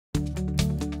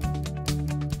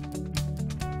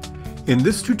In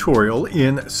this tutorial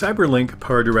in CyberLink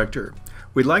PowerDirector,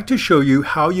 we'd like to show you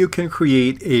how you can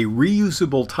create a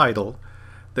reusable title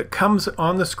that comes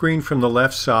on the screen from the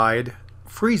left side,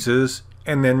 freezes,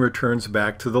 and then returns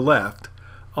back to the left,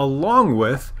 along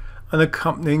with an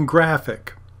accompanying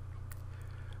graphic.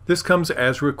 This comes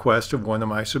as a request of one of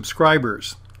my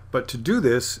subscribers, but to do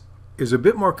this is a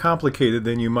bit more complicated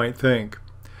than you might think.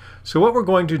 So what we're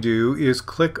going to do is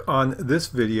click on this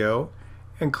video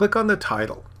and click on the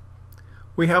title.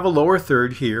 We have a lower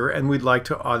third here and we'd like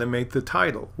to automate the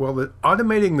title. Well,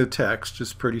 automating the text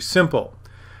is pretty simple.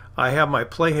 I have my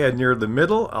playhead near the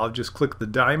middle. I'll just click the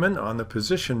diamond on the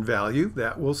position value.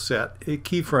 That will set a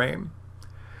keyframe.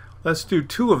 Let's do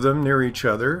two of them near each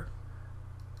other,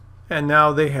 and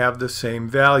now they have the same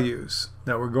values.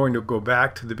 Now we're going to go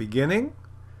back to the beginning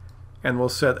and we'll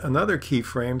set another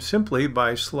keyframe simply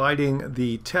by sliding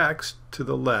the text to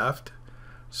the left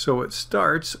so it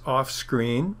starts off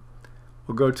screen.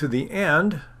 We'll go to the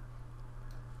end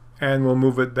and we'll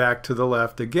move it back to the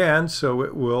left again so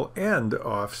it will end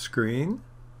off screen.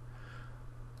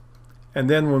 And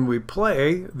then when we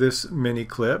play this mini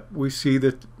clip, we see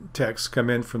the text come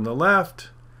in from the left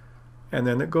and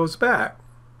then it goes back.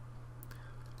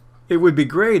 It would be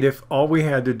great if all we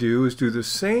had to do is do the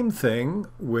same thing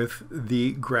with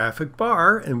the graphic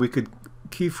bar and we could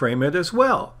keyframe it as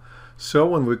well. So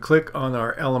when we click on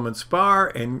our elements bar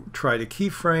and try to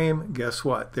keyframe, guess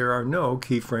what? There are no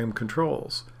keyframe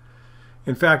controls.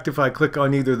 In fact, if I click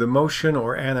on either the motion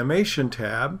or animation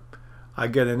tab, I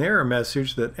get an error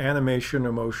message that animation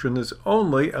or motion is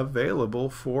only available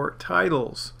for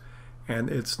titles, and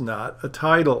it's not a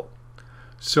title.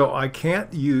 So I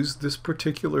can't use this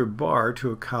particular bar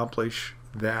to accomplish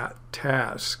that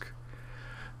task.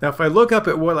 Now if I look up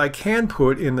at what I can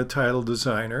put in the title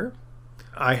designer,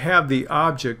 I have the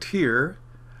object here,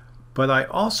 but I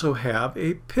also have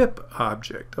a pip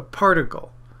object, a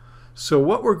particle. So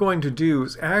what we're going to do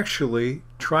is actually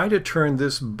try to turn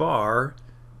this bar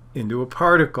into a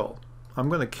particle. I'm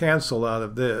going to cancel out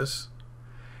of this,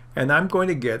 and I'm going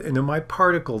to get into my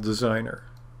particle designer.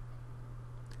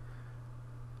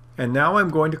 And now I'm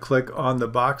going to click on the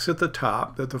box at the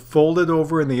top that's folded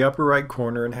over in the upper right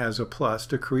corner and has a plus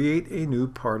to create a new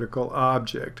particle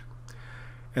object.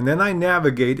 And then I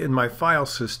navigate in my file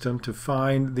system to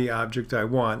find the object I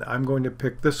want. I'm going to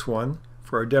pick this one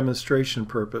for our demonstration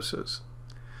purposes.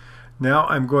 Now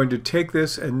I'm going to take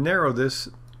this and narrow this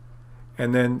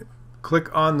and then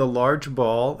click on the large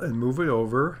ball and move it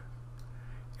over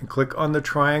and click on the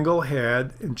triangle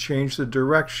head and change the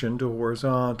direction to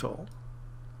horizontal.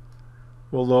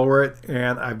 We'll lower it,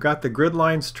 and I've got the grid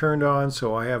lines turned on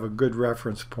so I have a good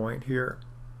reference point here.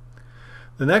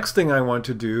 The next thing I want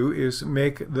to do is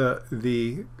make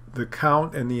the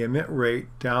count and the emit rate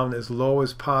down as low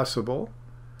as possible.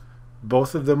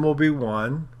 Both of them will be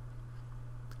 1.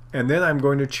 And then I'm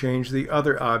going to change the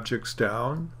other objects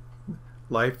down.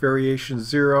 Life variation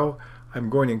 0.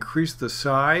 I'm going to increase the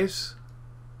size.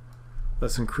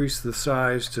 Let's increase the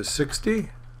size to 60.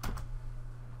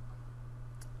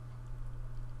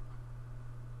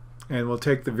 And we'll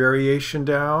take the variation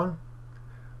down.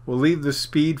 We'll leave the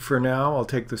speed for now. I'll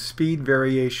take the speed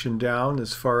variation down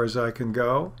as far as I can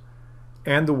go,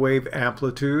 and the wave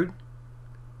amplitude,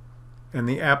 and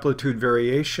the amplitude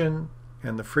variation,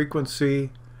 and the frequency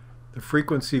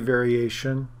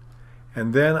variation.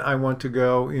 And then I want to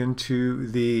go into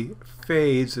the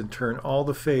fades and turn all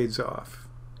the fades off.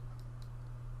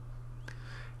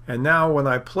 And now when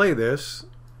I play this,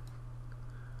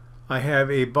 I have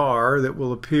a bar that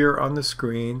will appear on the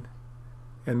screen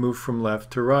and move from left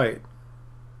to right.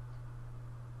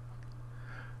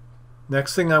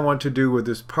 Next thing I want to do with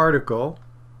this particle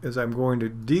is I'm going to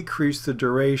decrease the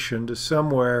duration to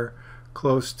somewhere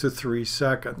close to 3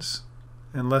 seconds.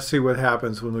 And let's see what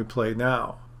happens when we play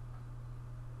now.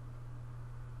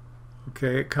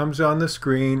 Okay, it comes on the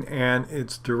screen and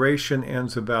its duration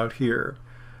ends about here.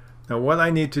 Now what I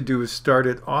need to do is start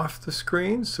it off the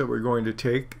screen, so we're going to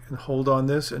take and hold on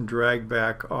this and drag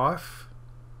back off.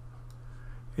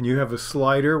 And you have a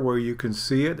slider where you can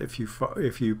see it if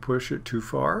you push it too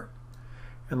far.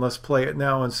 And let's play it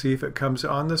now and see if it comes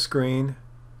on the screen.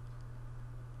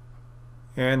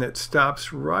 And it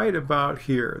stops right about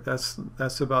here.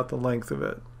 That's about the length of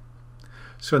it.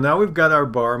 So now we've got our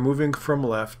bar moving from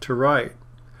left to right.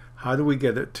 How do we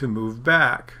get it to move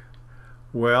back?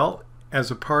 Well, as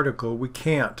a particle, we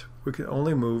can't. We can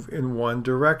only move in one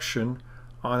direction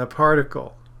on a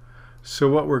particle. So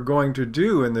what we're going to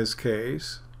do in this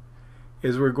case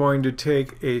is we're going to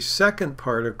take a second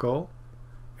particle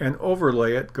and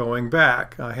overlay it going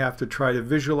back. I have to try to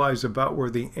visualize about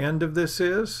where the end of this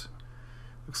is.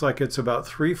 Looks like it's about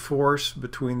 3/4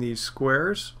 between these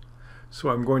squares. So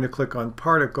I'm going to click on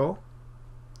Particle,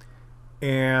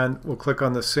 and we'll click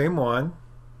on the same one,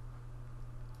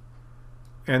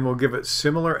 and we'll give it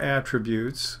similar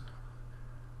attributes,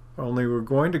 only we're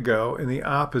going to go in the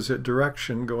opposite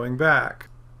direction going back.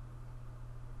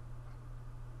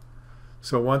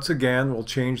 So once again, we'll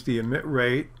change the emit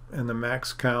rate and the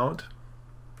max count.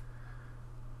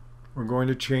 We're going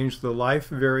to change the life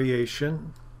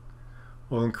variation.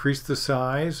 We'll increase the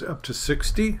size up to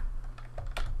 60.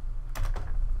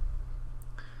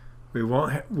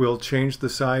 We'll change the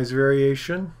size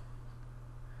variation.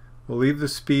 We'll leave the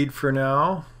speed for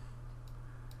now.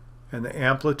 And the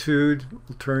amplitude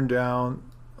will turn down.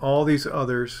 All these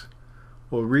others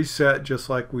will reset just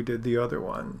like we did the other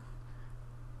one.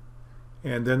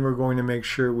 And then we're going to make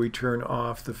sure we turn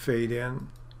off the fade in.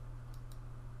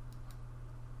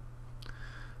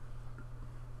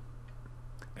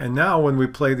 And now when we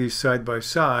play these side by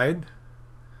side,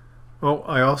 oh,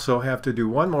 I also have to do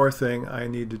one more thing. I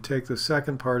need to take the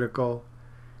second particle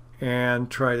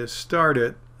and try to start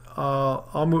it.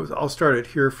 I'll start it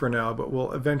here for now, but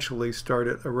we'll eventually start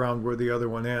it around where the other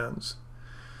one ends.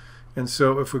 And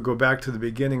so if we go back to the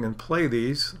beginning and play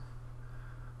these,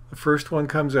 the first one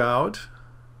comes out,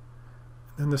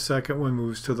 then the second one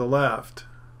moves to the left.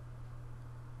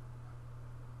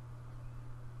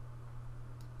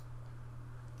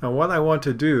 Now what I want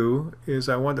to do is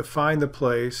I want to find the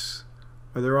place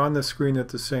where they're on the screen at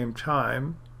the same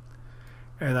time,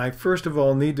 and I first of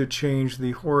all need to change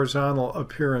the horizontal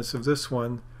appearance of this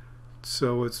one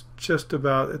so it's just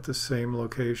about at the same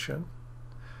location.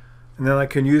 And then I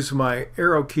can use my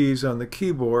arrow keys on the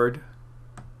keyboard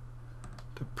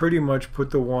to pretty much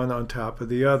put the one on top of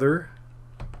the other.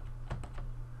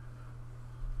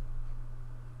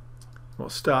 We'll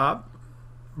stop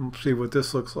and see what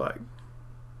this looks like.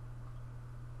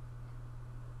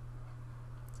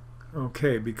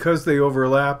 Okay, because they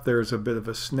overlap, there's a bit of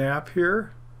a snap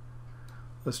here.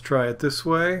 Let's try it this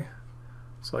way.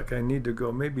 It's like I need to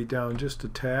go maybe down just a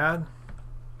tad.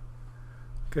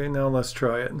 Okay, now let's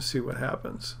try it and see what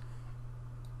happens.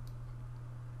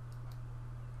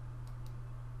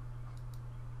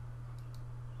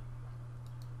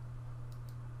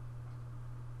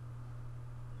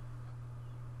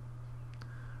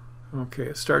 Okay,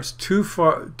 it starts too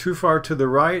far to the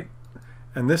right.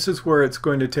 And this is where it's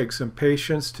going to take some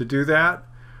patience to do that,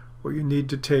 where you need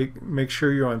to make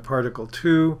sure you're on particle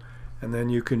 2, and then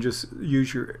you can just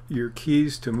use your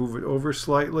keys to move it over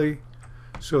slightly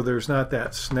so there's not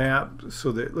that snap,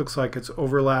 so that it looks like it's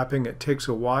overlapping. It takes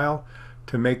a while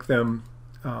to make them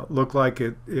look like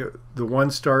the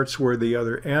one starts where the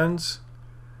other ends.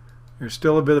 There's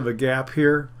still a bit of a gap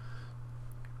here,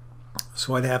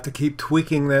 so I'd have to keep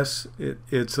tweaking this.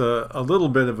 It's a little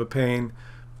bit of a pain,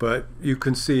 but you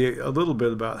can see a little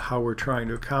bit about how we're trying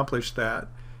to accomplish that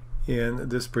in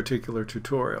this particular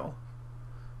tutorial.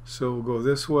 So we'll go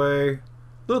this way, a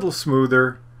little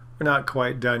smoother. We're not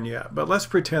quite done yet, but let's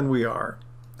pretend we are.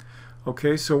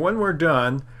 Okay, so when we're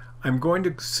done, I'm going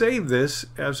to save this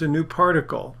as a new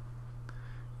particle.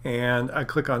 And I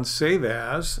click on Save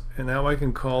As, and now I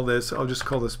can call this, I'll just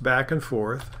call this Back and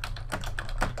Forth.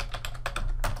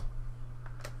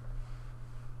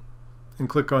 And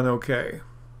click on OK.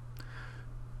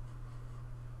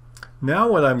 Now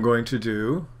what I'm going to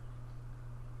do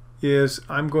is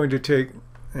I'm going to take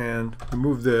and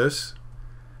remove this,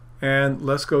 and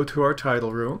let's go to our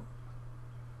title room.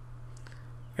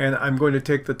 And I'm going to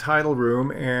take the title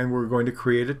room and we're going to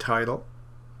create a title.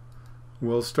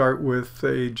 We'll start with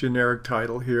a generic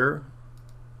title here.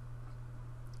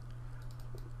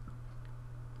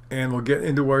 And we'll get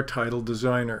into our title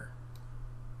designer.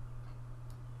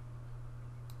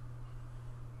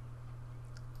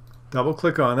 Double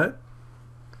click on it.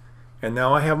 And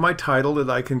now I have my title that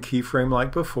I can keyframe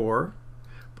like before,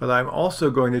 but I'm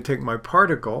also going to take my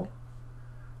particle.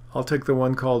 I'll take the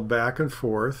one called Back and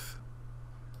Forth,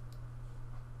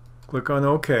 click on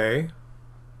OK,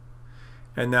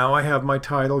 and now I have my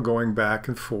title going back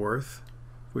and forth.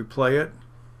 We play it.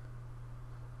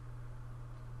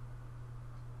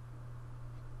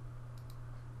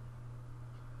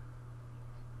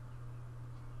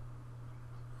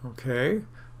 Okay.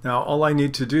 Now all I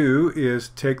need to do is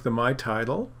take the My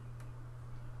Title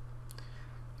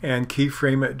and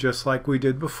keyframe it just like we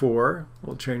did before.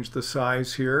 We'll change the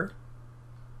size here.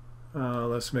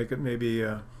 Let's make it maybe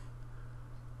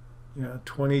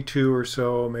 22 or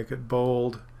so, make it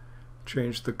bold.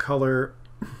 Change the color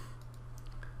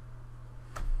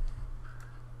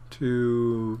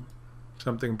to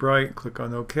something bright, click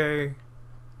on OK.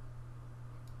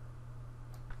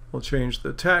 We'll change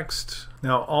the text.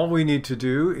 Now all we need to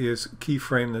do is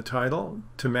keyframe the title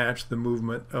to match the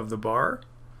movement of the bar.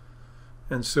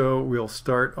 And so we'll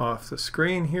start off the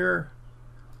screen here.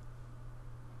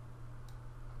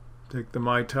 Take the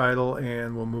My Title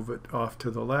and we'll move it off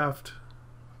to the left.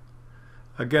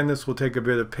 Again, this will take a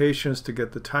bit of patience to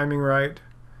get the timing right.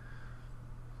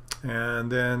 And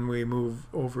then we move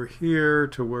over here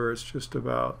to where it's just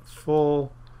about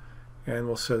full. And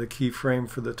we'll set a keyframe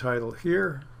for the title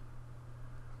here.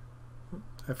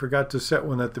 I forgot to set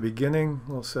one at the beginning.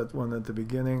 We'll set one at the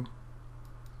beginning.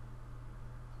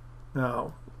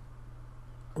 Now,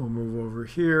 we'll move over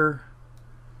here,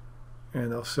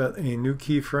 and I'll set a new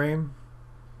keyframe.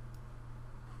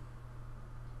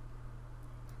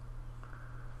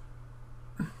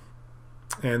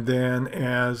 And then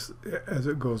as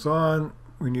it goes on,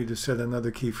 we need to set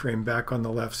another keyframe back on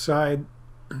the left side.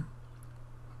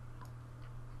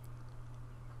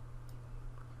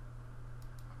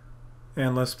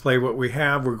 And let's play what we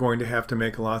have. We're going to have to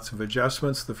make lots of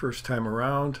adjustments the first time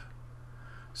around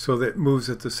so that it moves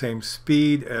at the same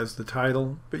speed as the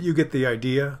title, but you get the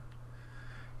idea.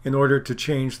 In order to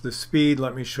change the speed,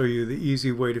 let me show you the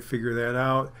easy way to figure that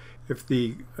out. If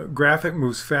the graphic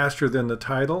moves faster than the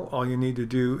title, all you need to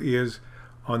do is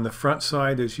on the front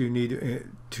side is you need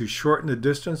to shorten the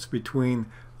distance between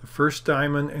the first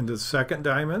diamond and the second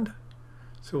diamond.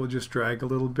 So we'll just drag a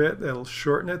little bit. That'll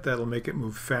shorten it. That'll make it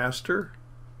move faster.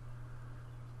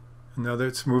 And now that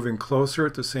it's moving closer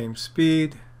at the same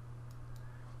speed,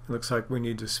 it looks like we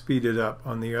need to speed it up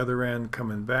on the other end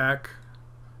coming back.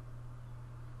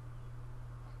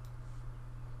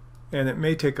 And it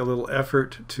may take a little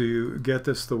effort to get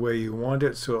this the way you want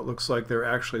it, so it looks like they're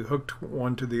actually hooked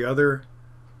one to the other.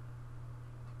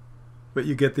 But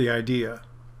you get the idea.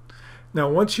 Now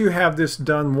once you have this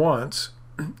done once,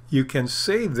 you can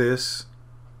save this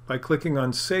by clicking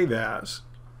on Save As.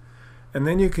 And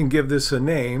then you can give this a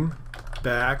name,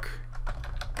 Back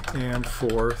and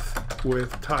Forth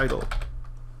with Title.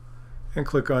 And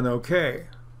click on OK.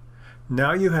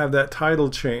 Now you have that title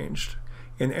changed.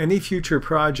 In any future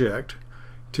project,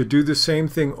 to do the same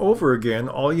thing over again,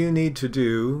 all you need to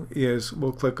do is,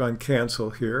 we'll click on Cancel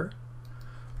here.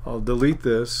 I'll delete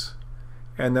this.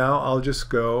 And now I'll just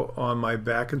go on my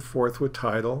Back and Forth with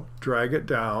Title, drag it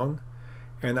down,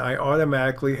 and I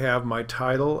automatically have my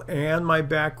title and my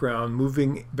background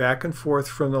moving back and forth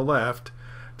from the left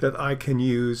that I can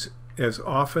use as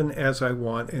often as I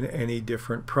want in any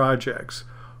different projects.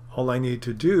 All I need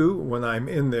to do when I'm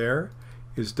in there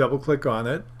is double click on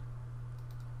it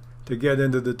to get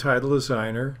into the title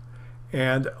designer,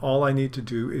 and all I need to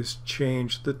do is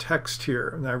change the text here.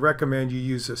 And I recommend you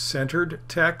use a centered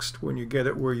text when you get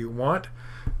it where you want.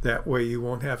 That way you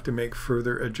won't have to make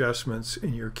further adjustments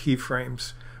in your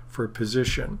keyframes for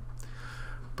position.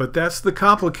 But that's the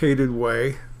complicated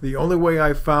way. The only way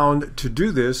I found to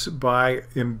do this by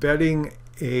embedding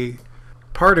a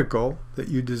particle that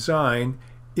you design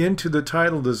into the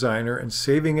title designer and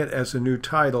saving it as a new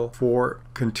title for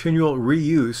continual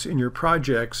reuse in your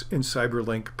projects in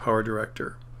CyberLink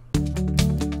PowerDirector.